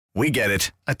We get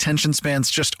it. Attention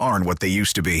spans just aren't what they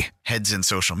used to be. Heads in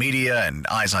social media and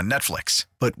eyes on Netflix.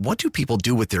 But what do people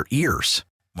do with their ears?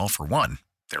 Well, for one,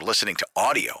 they're listening to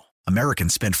audio.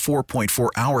 Americans spend 4.4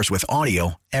 hours with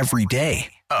audio every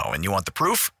day. Oh, and you want the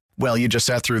proof? Well, you just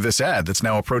sat through this ad that's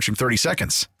now approaching 30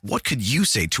 seconds. What could you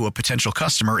say to a potential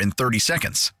customer in 30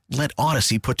 seconds? Let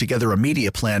Odyssey put together a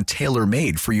media plan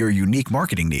tailor-made for your unique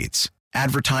marketing needs.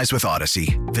 Advertise with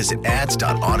Odyssey. Visit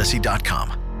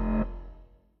ads.odyssey.com.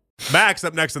 Max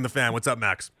up next on the Fan. What's up,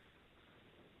 Max?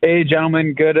 Hey,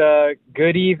 gentlemen.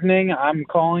 Good evening. I'm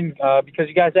calling because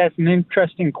you guys asked an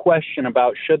interesting question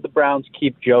about should the Browns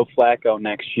keep Joe Flacco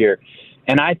next year.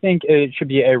 And I think it should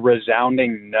be a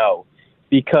resounding no.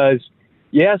 Because,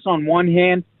 yes, on one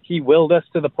hand, he willed us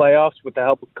to the playoffs with the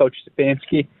help of Coach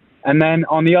Stefanski. And then,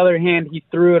 on the other hand, he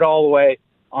threw it all away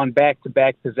on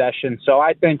back-to-back possessions. So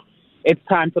I think it's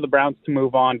time for the Browns to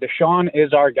move on. Deshaun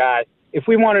is our guy. If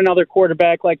we want another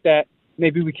quarterback like that,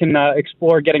 maybe we can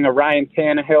explore getting a Ryan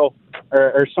Tannehill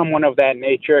or someone of that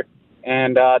nature.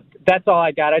 And that's all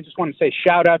I got. I just want to say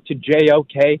shout out to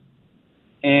JOK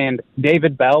and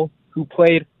David Bell, who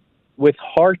played with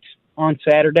heart on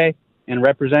Saturday and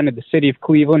represented the city of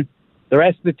Cleveland. The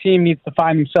rest of the team needs to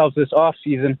find themselves this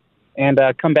offseason and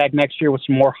come back next year with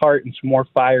some more heart and some more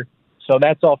fire. So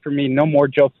that's all for me. No more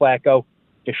Joe Flacco.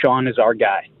 Deshaun is our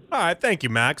guy. All right, thank you,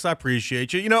 Max. I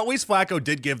appreciate you. You know, at least Flacco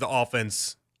did give the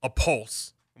offense a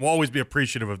pulse. We'll always be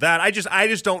appreciative of that. I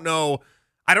just don't know.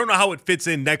 I don't know how it fits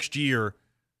in next year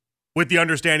with the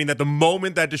understanding that the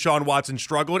moment that Deshaun Watson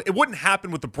struggled, it wouldn't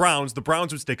happen with the Browns. The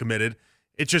Browns would stay committed.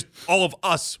 It's just all of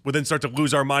us would then start to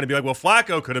lose our mind and be like, well,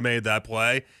 Flacco could have made that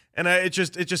play. And it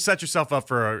just sets yourself up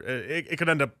for it could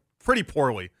end up pretty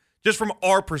poorly just from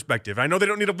our perspective. I know they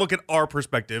don't need to look at our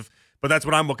perspective, but that's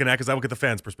what I'm looking at because I look at the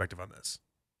fans' perspective on this.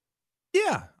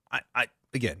 Yeah,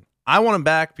 I want him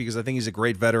back because I think he's a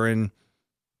great veteran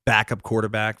backup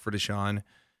quarterback for Deshaun,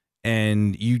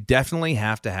 and you definitely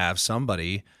have to have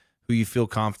somebody who you feel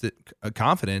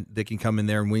confident that can come in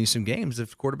there and win some games if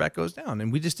the quarterback goes down.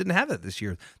 And we just didn't have that this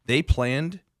year. They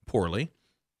planned poorly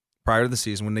prior to the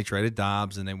season when they traded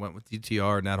Dobbs and they went with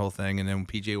DTR and that whole thing, and then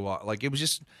PJ Watt, it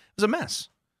was a mess.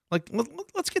 Like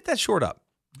let's get that short up.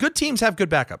 Good teams have good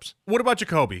backups. What about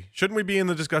Jacoby? Shouldn't we be in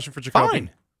the discussion for Jacoby?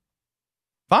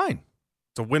 Fine.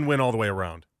 It's a win-win all the way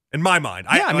around, in my mind.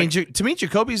 Yeah, I mean, to me,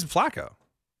 Jacoby's Flacco.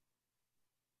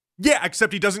 Yeah,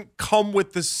 except he doesn't come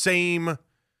with the same.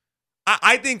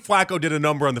 I think Flacco did a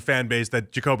number on the fan base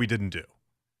that Jacoby didn't do.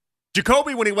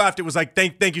 Jacoby, when he left, it was like,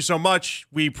 thank you so much.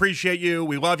 We appreciate you.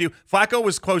 We love you. Flacco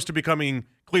was close to becoming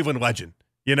Cleveland legend.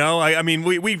 You know, I mean,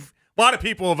 we've a lot of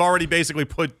people have already basically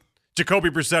put Jacoby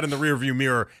Brissett in the rearview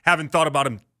mirror, haven't thought about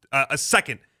him a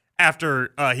second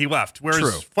after he left. Whereas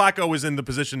True. Flacco was in the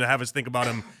position to have us think about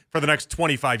him for the next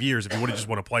 25 years if he would have just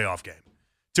won a playoff game.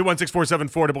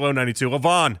 216-474-0092.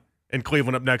 LaVon in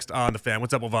Cleveland up next on The Fan.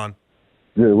 What's up, LaVon?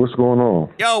 Yeah, what's going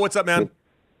on? Yo, what's up, man?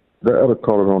 That other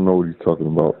caller don't know what he's talking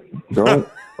about. Don't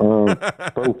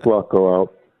throw Flacco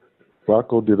out.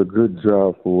 Flacco did a good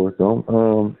job for us.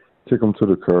 Don't kick him to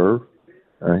the curb.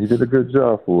 He did a good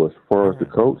job for us. As far as the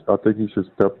coach, I think he should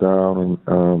step down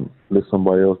and let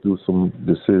somebody else do some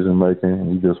decision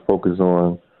making. He just focus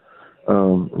on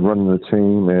running the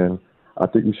team, and I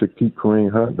think you should keep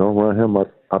Kareem Hunt. Don't run him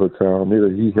out of town.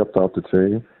 Neither he helped out the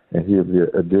team, and he'll be an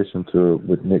addition to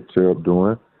what Nick Chubb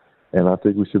doing. And I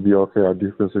think we should be okay. Our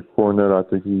defensive coordinator, I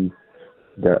think he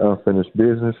got unfinished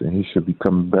business, and he should be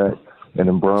coming back. And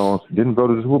the Browns didn't go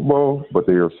to the Super Bowl, but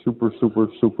they are super, super,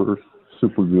 super,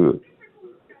 super good.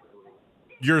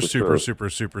 You're super, super,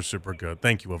 super, super good.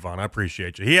 Thank you, LaVon. I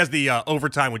appreciate you. He has the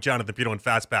overtime with Jonathan Peter and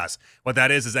Fast Pass. What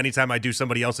that is anytime I do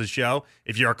somebody else's show,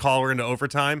 if you're a caller into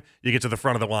overtime, you get to the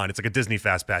front of the line. It's like a Disney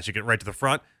Fast Pass. You get right to the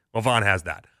front. LaVon has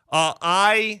that.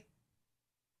 I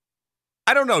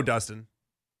don't know, Dustin.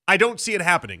 I don't see it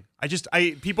happening.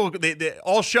 People they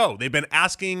all show they've been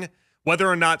asking whether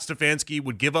or not Stefanski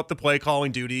would give up the play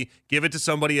calling duty, give it to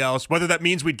somebody else, whether that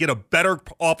means we'd get a better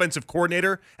offensive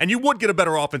coordinator, and you would get a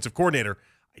better offensive coordinator.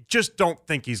 I just don't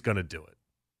think he's going to do it.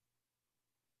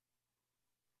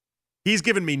 He's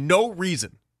given me no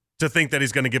reason to think that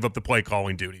he's going to give up the play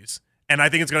calling duties. And I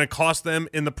think it's going to cost them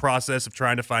in the process of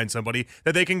trying to find somebody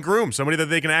that they can groom, somebody that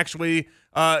they can actually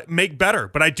make better.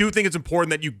 But I do think it's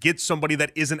important that you get somebody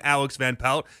that isn't Alex Van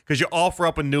Pelt because you offer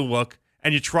up a new look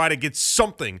and you try to get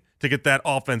something to get that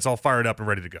offense all fired up and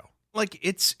ready to go. Like,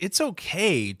 it's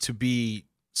okay to be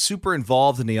super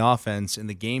involved in the offense and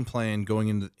the game plan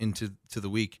going into the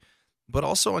week, but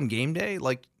also on game day,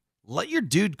 like, let your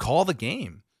dude call the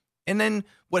game. And then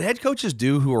what head coaches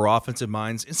do who are offensive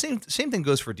minds, and same thing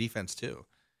goes for defense too,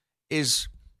 is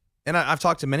and I've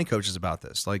talked to many coaches about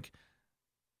this, like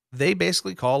they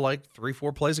basically call like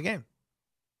 3-4 plays a game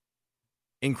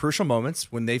in crucial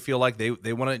moments when they feel like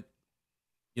they want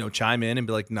to, chime in and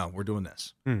be like, no, we're doing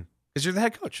this. Because you're the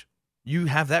head coach. You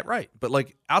have that right. But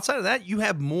like outside of that, you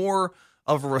have more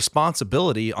of a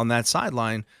responsibility on that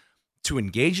sideline to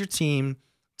engage your team,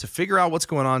 to figure out what's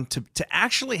going on, to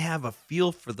actually have a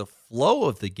feel for the flow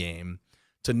of the game,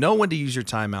 to know when to use your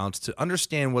timeouts, to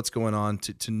understand what's going on,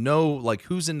 to know like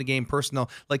who's in the game personnel.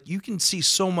 Like you can see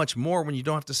so much more when you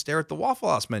don't have to stare at the Waffle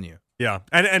House menu. Yeah.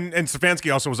 And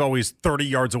Stefanski also was always 30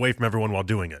 yards away from everyone while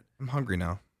doing it. I'm hungry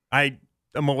now. I'm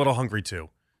a little hungry too.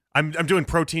 I'm doing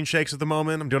protein shakes at the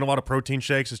moment. I'm doing a lot of protein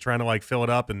shakes, just trying to like fill it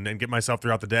up and get myself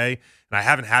throughout the day. And I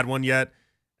haven't had one yet,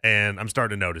 and I'm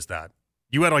starting to notice that.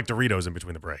 You had like Doritos in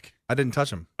between the break. I didn't touch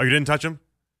them. Oh, you didn't touch them?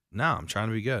 No, I'm trying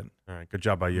to be good. All right, good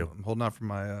job by you. I'm holding out for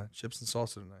my chips and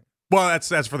salsa tonight. Well,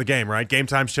 that's for the game, right? Game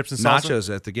time, chips and salsa?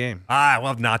 Nachos at the game. I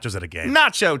love nachos at a game.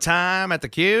 Nacho time at the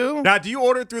queue. Now, do you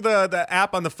order through the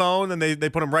app on the phone and they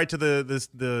put them right to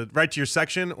the right to your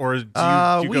section, or do you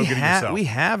go get it yourself? We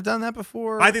have done that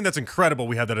before. I think that's incredible.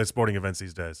 We have that at sporting events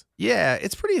these days. Yeah,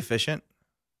 it's pretty efficient.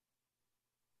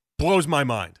 Blows my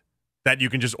mind that you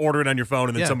can just order it on your phone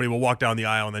and then somebody will walk down the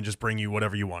aisle and then just bring you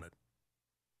whatever you wanted.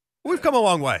 We've come a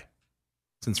long way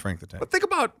since Frank the Tank. But think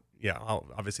about. Yeah,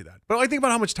 obviously that. But I think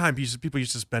about how much time people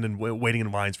used to spend in waiting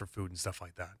in lines for food and stuff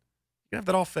like that. You can have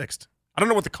that all fixed. I don't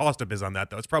know what the cost up is on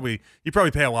that, though. You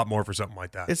probably pay a lot more for something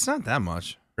like that. It's not that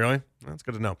much. Really? That's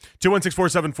good to know.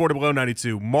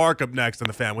 216-474-0092. Mark up next on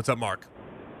The Fan. What's up, Mark?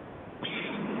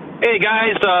 Hey,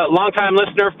 guys. Long-time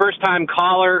listener, first-time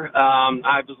caller.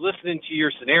 I was listening to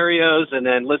your scenarios and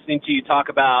then listening to you talk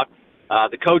about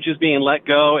the coaches being let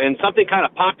go, and something kind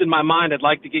of popped in my mind I'd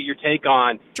like to get your take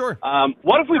on. Sure.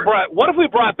 What if we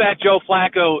brought back Joe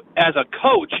Flacco as a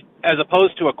coach as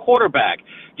opposed to a quarterback?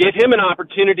 Give him an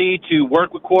opportunity to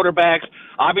work with quarterbacks.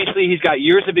 Obviously, he's got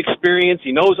years of experience.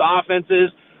 He knows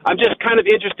offenses. I'm just kind of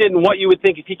interested in what you would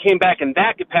think if he came back in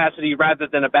that capacity rather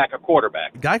than a backup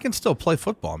quarterback. Guy can still play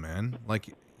football, man. Like,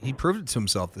 he proved it to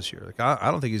himself this year. Like,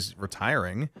 I don't think he's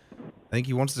retiring. I think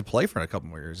he wants to play for a couple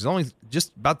more years. He's only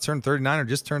just about to turn 39 or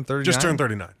just turned 39. Just turned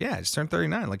 39. Yeah, just turned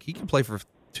 39. Like, he can play for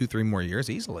 2-3 more years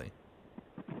easily.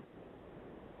 All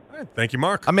right. Thank you,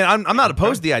 Mark. I mean, I'm not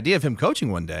opposed to the idea of him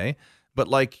coaching one day, but,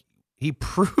 like, he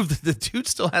proved that the dude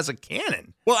still has a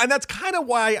cannon. Well, and that's kind of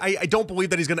why I don't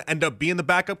believe that he's going to end up being the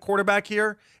backup quarterback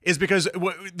here, is because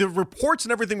the reports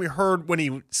and everything we heard when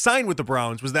he signed with the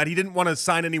Browns was that he didn't want to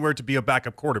sign anywhere to be a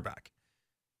backup quarterback.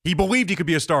 He believed he could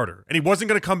be a starter, and he wasn't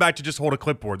going to come back to just hold a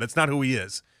clipboard. That's not who he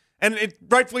is. And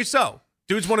rightfully so.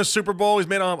 Dude's won a Super Bowl. He's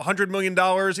made $100 million.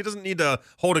 He doesn't need to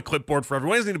hold a clipboard for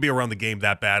everyone. He doesn't need to be around the game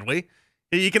that badly.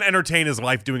 He can entertain his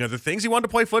life doing other things. He wanted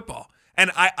to play football.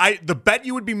 And the bet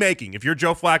you would be making if you're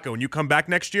Joe Flacco and you come back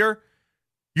next year,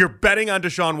 you're betting on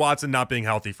Deshaun Watson not being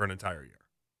healthy for an entire year.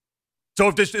 So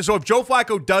if Joe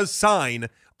Flacco does sign,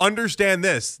 understand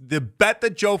this. The bet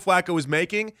that Joe Flacco is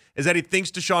making is that he thinks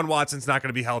Deshaun Watson's not going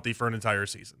to be healthy for an entire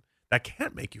season. That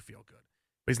can't make you feel good.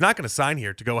 But he's not going to sign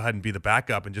here to go ahead and be the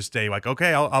backup and just stay like,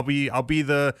 okay, I'll be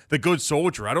the good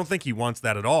soldier. I don't think he wants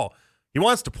that at all. He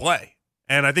wants to play.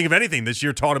 And I think if anything, this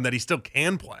year taught him that he still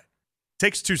can play.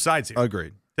 Takes two sides here.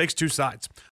 Agreed. Takes two sides.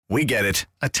 We get it.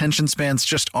 Attention spans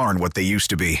just aren't what they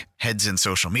used to be. Heads in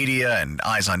social media and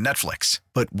eyes on Netflix.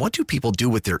 But what do people do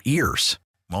with their ears?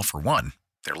 Well, for one,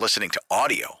 they're listening to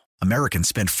audio. Americans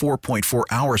spend 4.4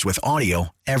 hours with audio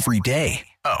every day.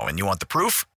 Oh, and you want the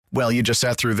proof? Well, you just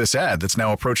sat through this ad that's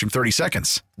now approaching 30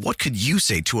 seconds. What could you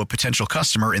say to a potential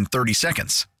customer in 30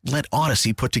 seconds? Let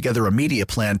Odyssey put together a media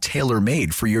plan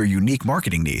tailor-made for your unique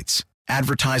marketing needs.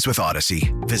 Advertise with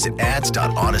Odyssey. Visit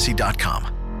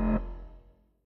ads.odyssey.com.